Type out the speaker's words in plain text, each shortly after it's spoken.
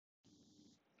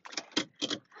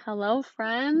Hello,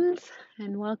 friends,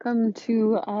 and welcome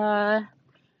to a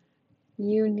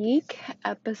unique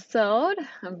episode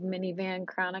of Minivan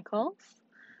Chronicles.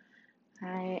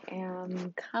 I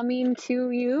am coming to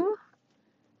you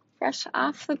fresh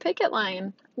off the picket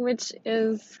line, which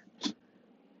is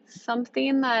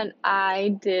something that I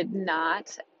did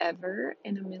not ever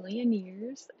in a million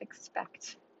years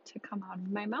expect to come out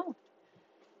of my mouth.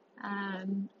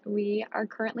 We are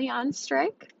currently on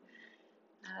strike.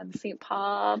 The St.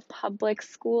 Paul Public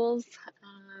Schools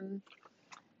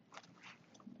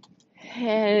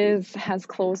has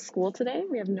closed school today.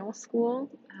 We have no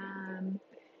school,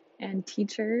 and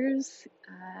teachers,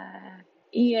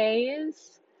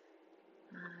 EAs,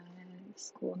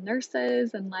 school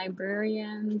nurses, and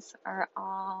librarians are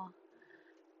all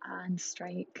on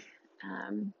strike.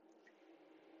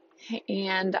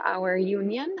 And our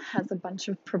union has a bunch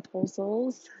of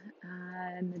proposals,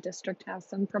 and the district has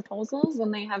some proposals,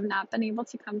 and they have not been able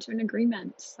to come to an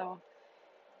agreement. So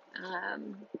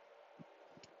um,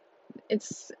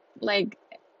 it's like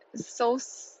so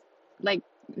like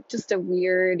just a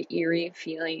weird, eerie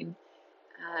feeling.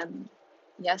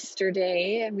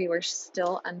 Yesterday, we were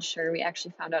still unsure. We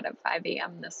actually found out at 5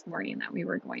 a.m. this morning that we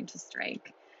were going to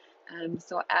strike.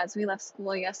 So as we left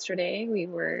school yesterday, we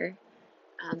were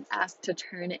asked to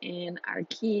turn in our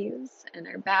keys and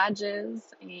our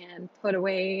badges and put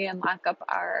away and lock up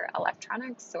our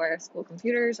electronics, so our school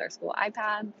computers, our school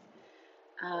iPads.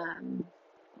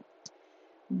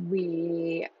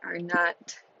 We are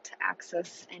not to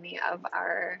access any of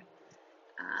our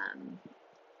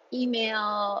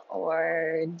email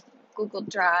or Google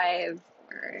Drive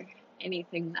or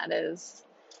anything that is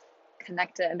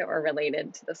connected or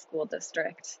related to the school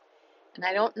district. And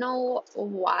I don't know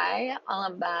why all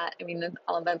of that,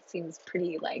 all of that seems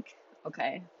pretty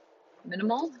okay,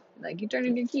 minimal. Like you turn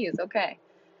in your keys, okay.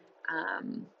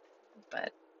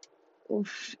 But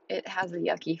oof, it has a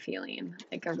yucky feeling,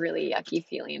 like a really yucky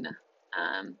feeling.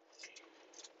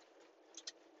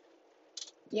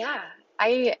 Yeah,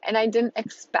 I didn't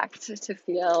expect to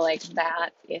feel like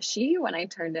that ishy when I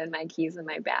turned in my keys and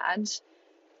my badge,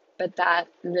 but that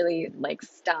really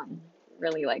stung,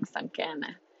 really sunk in.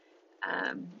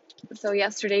 So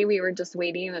yesterday we were just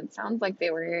waiting. It sounds like they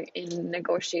were in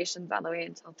negotiations all the way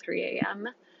until 3 a.m.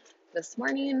 this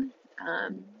morning.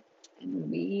 And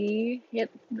we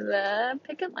hit the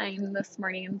picket line this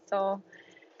morning. So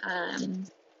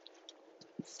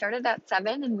started at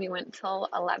 7 and we went till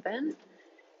 11.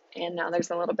 And now there's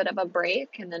a little bit of a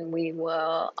break, and then we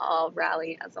will all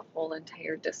rally as a whole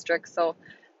entire district. So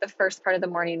the first part of the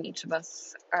morning, each of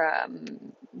us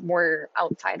were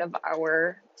outside of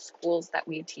our schools that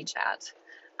we teach at.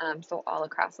 So all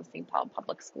across the St. Paul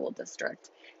Public School District.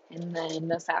 And then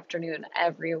this afternoon,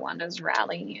 everyone is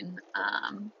rallying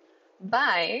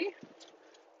by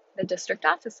the district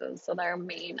offices. So their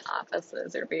main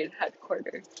offices or main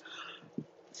headquarters.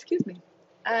 Excuse me.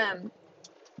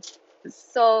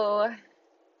 So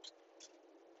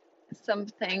some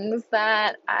things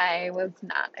that I was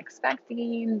not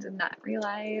expecting, did not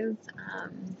realize.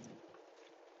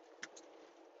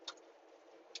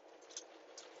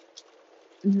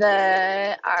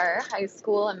 Our high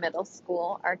school and middle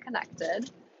school are connected.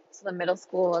 So the middle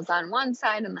school was on one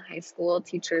side and the high school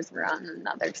teachers were on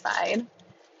another side.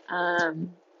 And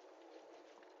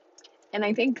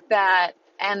I think that,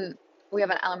 and we have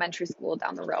an elementary school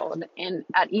down the road, and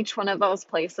at each one of those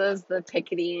places, the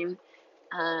picketing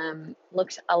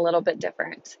looked a little bit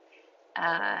different.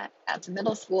 At the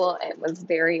middle school, it was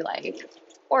very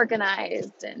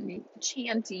organized and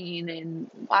chanting and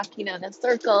walking in a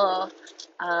circle,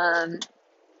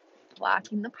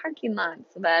 blocking the parking lot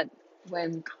so that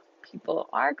when people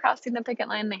are crossing the picket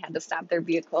line, they had to stop their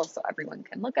vehicle so everyone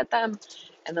can look at them,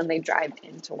 and then they drive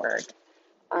into work.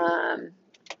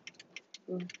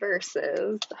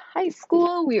 Versus high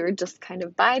school, we were just kind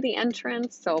of by the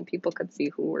entrance so people could see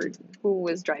who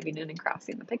was driving in and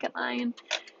crossing the picket line.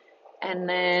 And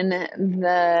then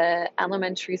the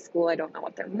elementary school, I don't know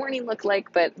what their morning looked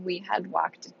like, but we had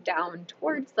walked down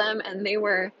towards them and they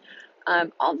were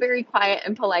all very quiet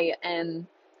and polite, and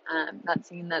not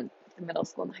saying that the middle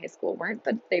school and the high school weren't,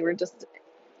 but they were just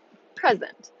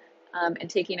present and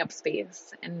taking up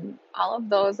space. And all of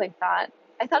those, I thought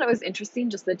it was interesting,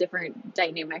 just the different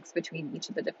dynamics between each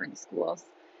of the different schools.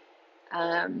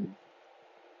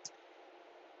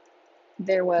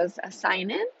 There was a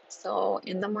sign-in. So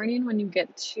in the morning when we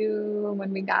got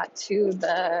to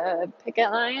the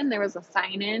picket line, there was a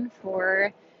sign-in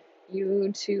for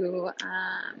you to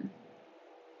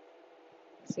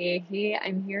say, hey,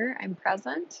 I'm here, I'm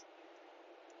present.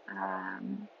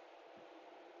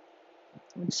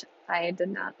 which I did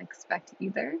not expect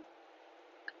either.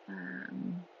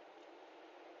 Um,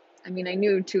 I mean, I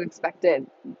knew to expect it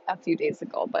a few days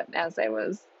ago, but as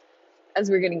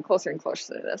we are getting closer and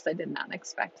closer to this, I did not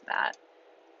expect that.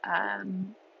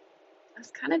 It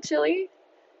was kind of chilly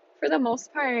for the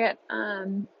most part.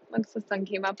 Once the sun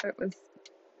came up, it was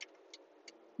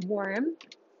warm.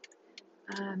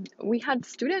 We had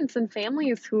students and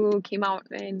families who came out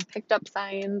and picked up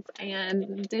signs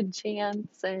and did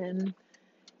chants and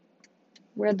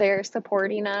were there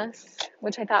supporting us,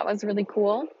 which I thought was really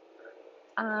cool.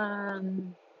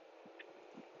 Um,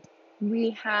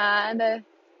 we had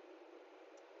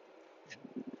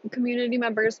community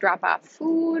members drop off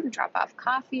food, drop off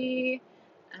coffee.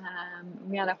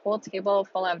 We had a whole table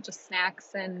full of just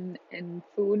snacks and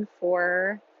food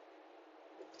for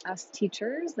us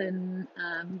teachers and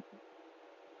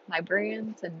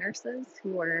librarians and nurses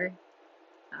who were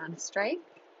on strike.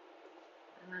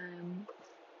 Um,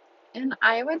 and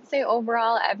I would say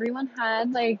overall, everyone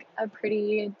had like a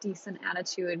pretty decent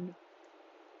attitude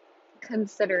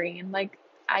considering. Like,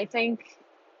 I think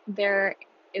there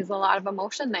is a lot of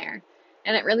emotion there.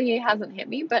 And it really hasn't hit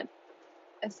me, but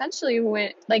essentially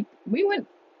we went,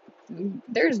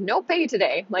 there's no pay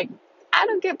today. Like, I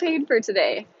don't get paid for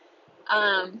today.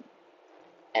 Um,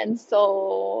 and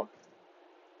so,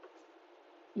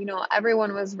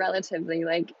 everyone was relatively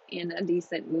like in a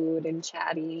decent mood and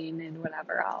chatting and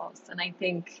whatever else. And I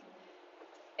think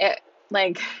it,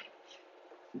 like,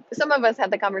 some of us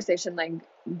had the conversation, like,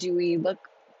 do we look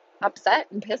upset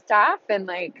and pissed off and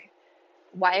like,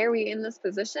 why are we in this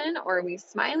position? Or are we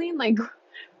smiling? Like,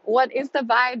 what is the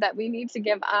vibe that we need to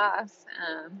give off?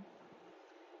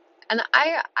 And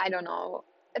I don't know.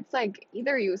 It's like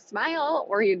either you smile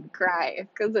or you cry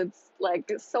because it's like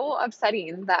so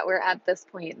upsetting that we're at this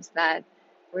point that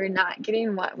we're not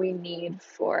getting what we need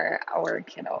for our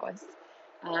kiddos.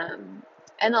 Um,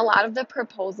 and a lot of the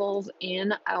proposals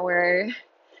in our,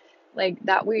 like,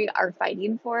 that we are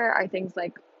fighting for are things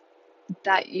like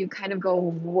that you kind of go,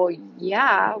 well,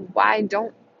 yeah, why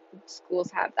don't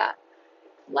schools have that?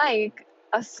 Like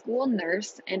a school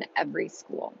nurse in every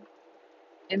school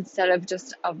instead of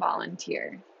just a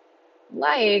volunteer,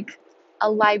 like a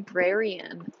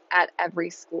librarian at every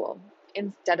school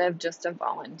instead of just a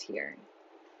volunteer,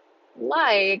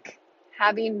 like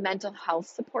having mental health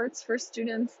supports for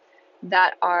students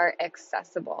that are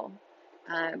accessible.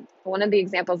 One of the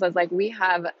examples is like we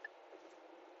have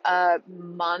a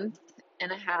month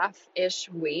and a half ish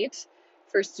wait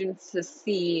for students to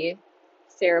see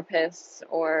therapists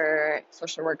or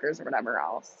social workers or whatever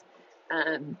else.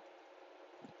 Um,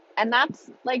 And that's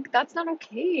not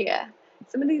okay.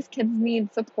 Some of these kids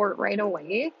need support right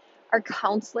away. Our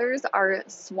counselors are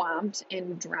swamped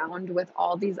and drowned with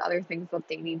all these other things that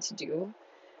they need to do.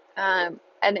 And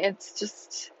it's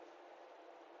just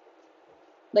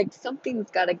like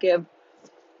something's got to give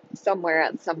somewhere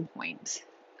at some point.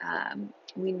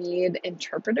 We need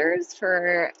interpreters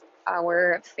for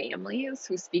our families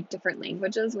who speak different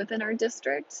languages within our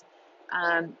district.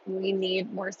 We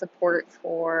need more support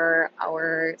for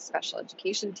our special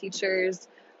education teachers,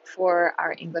 for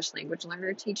our English language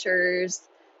learner teachers.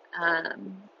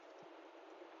 Um,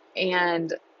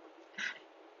 and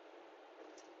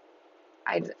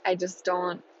I just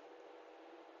don't,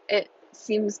 it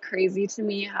seems crazy to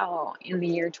me how in the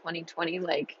year 2020,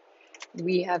 like,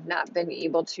 we have not been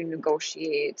able to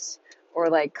negotiate or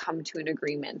like come to an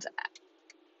agreement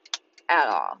at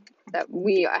all. That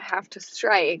we have to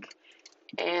strike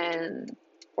in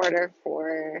order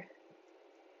for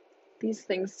these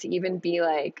things to even be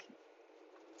like,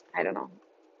 I don't know,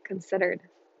 considered.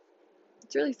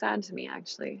 It's really sad to me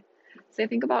actually. So I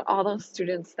think about all those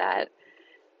students that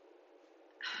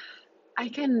I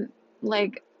can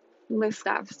like list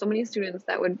off so many students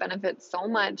that would benefit so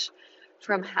much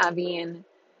from having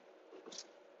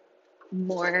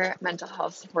more mental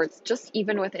health supports, just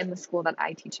even within the school that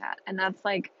I teach at. And that's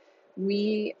like,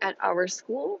 we at our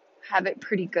school have it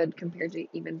pretty good compared to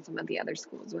even some of the other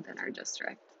schools within our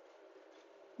district.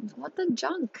 What the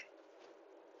junk?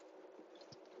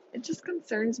 It just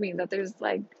concerns me that there's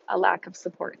like a lack of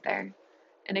support there.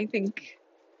 And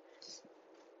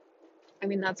I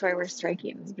mean, that's why we're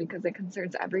striking, is because it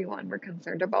concerns everyone. We're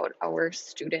concerned about our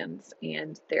students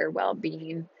and their well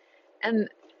being. And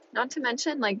not to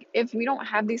mention, like, if we don't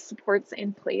have these supports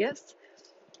in place,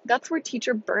 that's where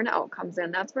teacher burnout comes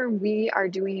in. That's where we are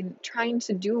trying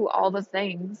to do all the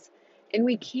things, and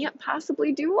we can't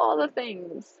possibly do all the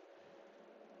things.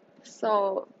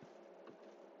 So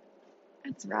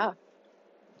it's rough.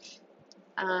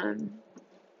 Um,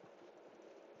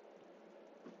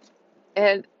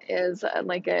 it is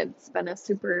like it's been a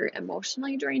super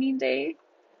emotionally draining day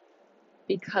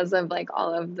because of like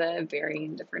all of the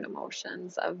varying different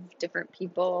emotions of different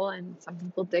people. And some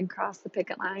people did cross the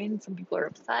picket line, some people are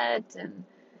upset, and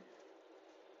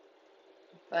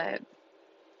but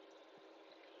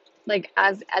like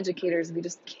as educators, we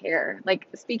just care. Like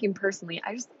speaking personally,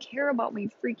 I just care about my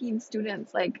freaking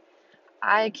students. Like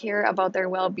I care about their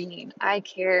well-being. I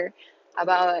care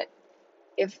about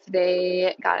if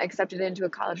they got accepted into a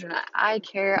college or not. I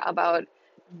care about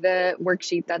the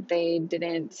worksheet that they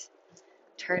didn't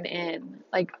turn in.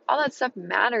 Like all that stuff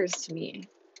matters to me.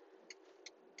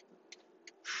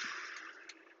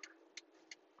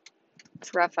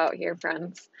 It's rough out here,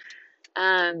 friends.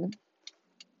 Um,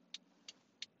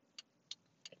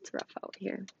 it's rough out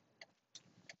here.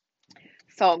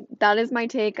 So that is my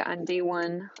take on day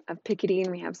one of picketing.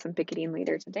 We have some picketing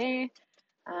later today.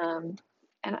 Um,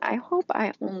 and I hope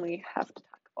I only have to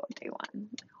talk about day one.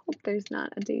 I hope there's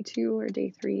not a day two or day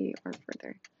three or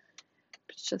further.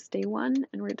 It's just day one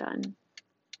and we're done.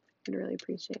 I'd really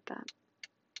appreciate that.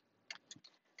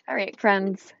 All right,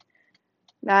 friends,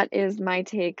 that is my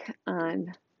take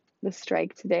on the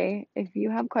strike today. If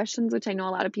you have questions, which I know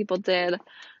a lot of people did,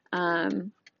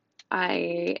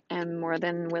 I am more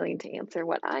than willing to answer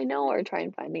what I know or try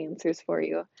and find answers for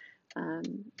you. My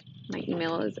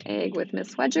email is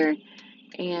egg_with_Miss_Wedger,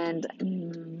 and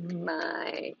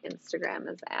my Instagram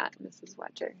is @Mrs.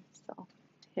 Wedger. So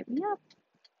hit me up.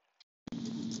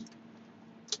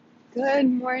 Good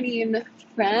morning,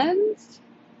 friends.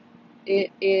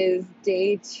 It is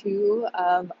day 2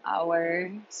 of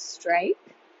our strike.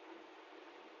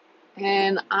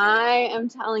 And I am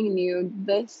telling you,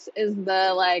 this is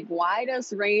the like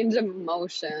widest range of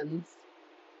emotions.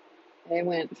 It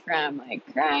went from like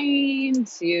crying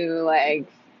to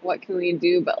like, what can we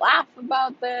do but laugh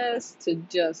about this, to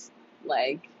just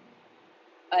like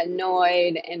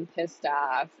annoyed and pissed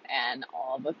off and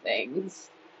all the things.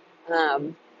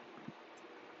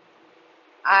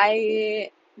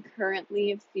 I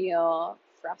currently feel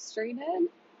frustrated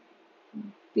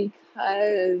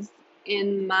because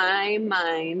in my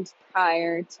mind,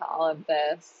 prior to all of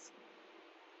this,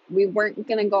 we weren't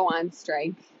going to go on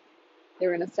strike. They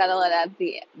were going to settle it at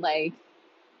the like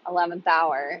 11th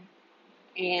hour.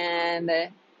 And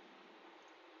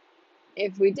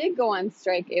if we did go on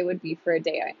strike, it would be for a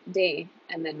day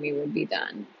and then we would be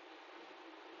done.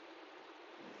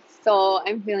 So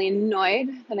I'm feeling annoyed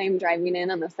that I'm driving in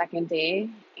on the second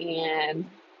day and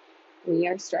we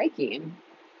are striking.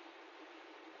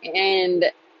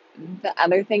 And the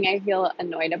other thing I feel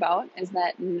annoyed about is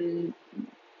that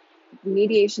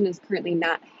mediation is currently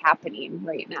not happening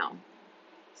right now.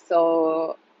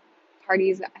 So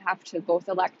parties have to both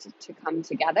elect to come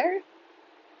together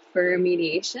for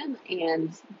mediation,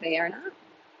 and they are not.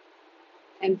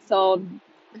 And so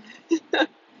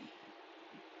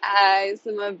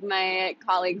some of my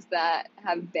colleagues that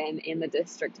have been in the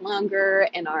district longer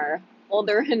and are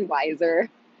older and wiser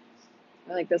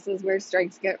are like, this is where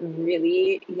strikes get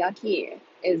really yucky,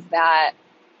 is that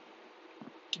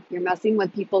you're messing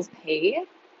with people's pay.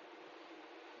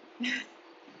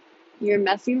 You're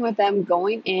messing with them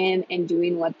going in and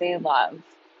doing what they love.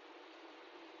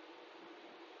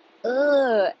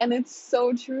 Ugh, and it's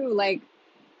so true. Like,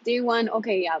 day one,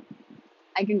 okay, yeah,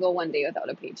 I can go one day without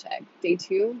a paycheck. Day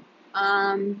two,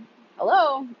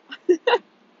 hello,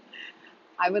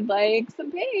 I would like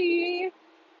some pay.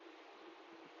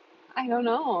 I don't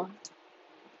know.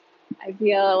 I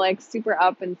feel like super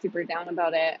up and super down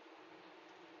about it.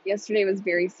 Yesterday was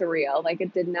very surreal. Like,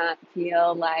 it did not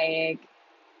feel like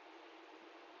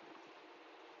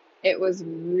it was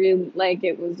real, like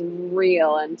it was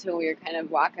real until we were kind of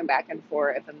walking back and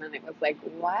forth, and then it was like,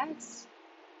 what?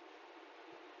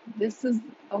 This is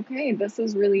okay. This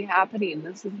is really happening.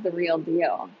 This is the real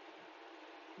deal.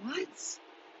 What? It's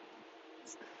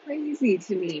crazy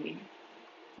to me.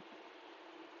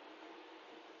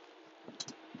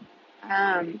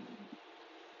 Um,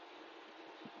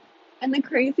 and the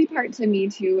crazy part to me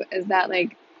too is that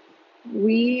like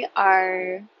we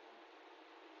are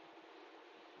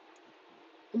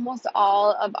almost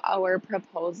all of our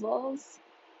proposals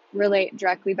relate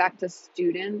directly back to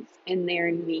students and their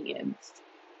needs.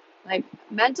 Like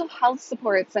mental health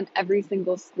supports in every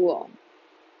single school.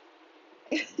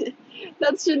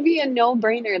 That should be a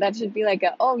no-brainer. That should be like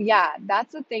oh yeah,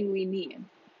 that's a thing we need.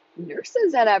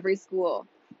 Nurses at every school.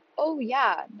 Oh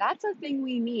yeah, that's a thing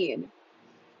we need.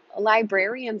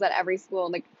 Librarians at every school.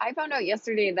 Like I found out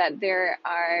yesterday that there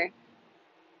are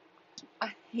a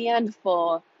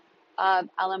handful of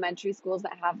elementary schools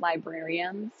that have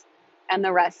librarians, and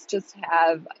the rest just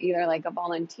have either like a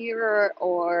volunteer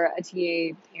or a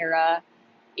TA para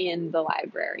in the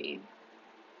library.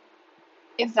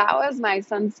 If that was my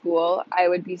son's school, I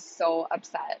would be so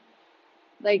upset.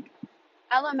 Like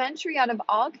elementary, out of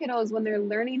all kiddos, when they're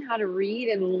learning how to read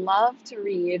and love to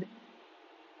read,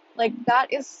 like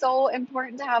that is so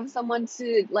important to have someone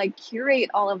to like curate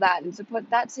all of that and to put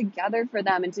that together for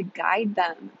them and to guide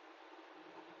them.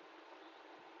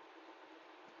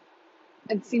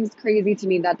 It seems crazy to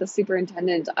me that the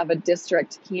superintendent of a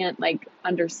district can't like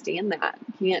understand that,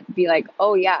 can't be like,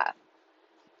 oh yeah.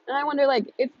 And I wonder,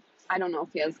 like, if I don't know if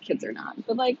he has kids or not,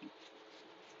 but like,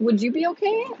 would you be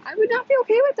okay? I would not be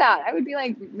okay with that. I would be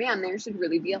like, man, there should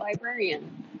really be a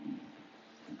librarian.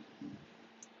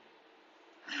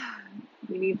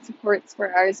 We need supports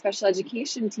for our special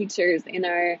education teachers and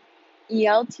our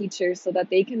EL teachers so that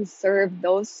they can serve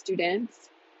those students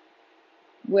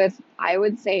with, I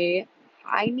would say,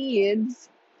 high needs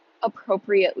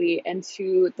appropriately and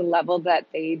to the level that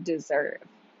they deserve.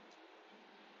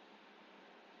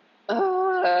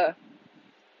 Uh,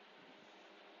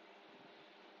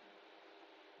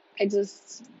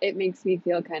 it makes me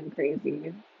feel kind of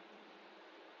crazy.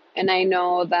 And I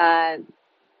know that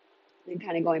and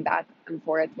kind of going back and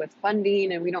forth with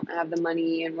funding and we don't have the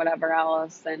money and whatever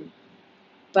else.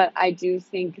 But I do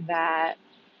think that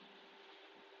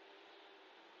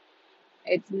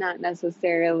it's not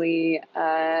necessarily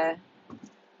a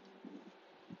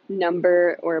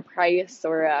number or a price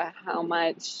or a how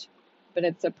much, but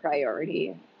it's a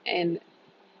priority. And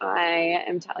I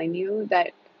am telling you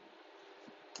that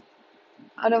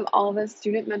out of all this,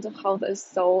 student mental health is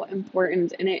so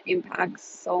important and it impacts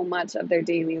so much of their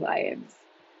daily lives.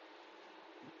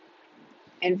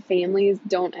 And families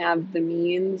don't have the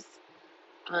means,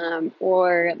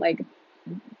 or like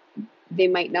they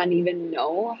might not even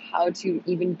know how to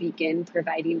even begin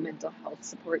providing mental health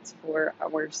supports for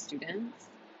our students.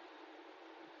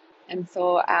 And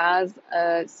so, as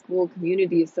a school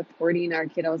community supporting our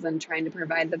kiddos and trying to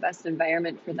provide the best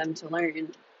environment for them to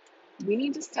learn, we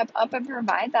need to step up and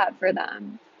provide that for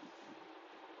them.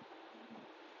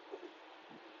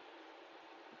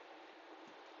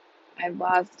 I've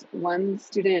lost one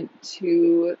student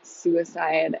to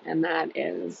suicide, and that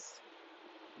is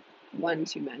one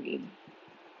too many.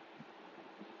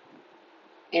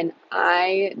 And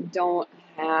I don't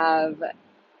have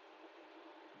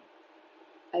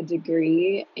a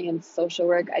degree in social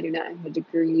work. I do not have a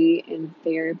degree in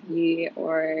therapy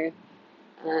or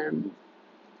um,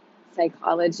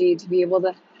 psychology to be able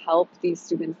to help these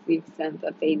students to the extent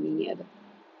that they need.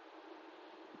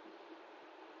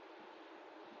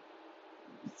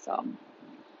 So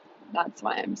that's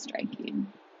why I'm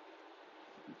striking.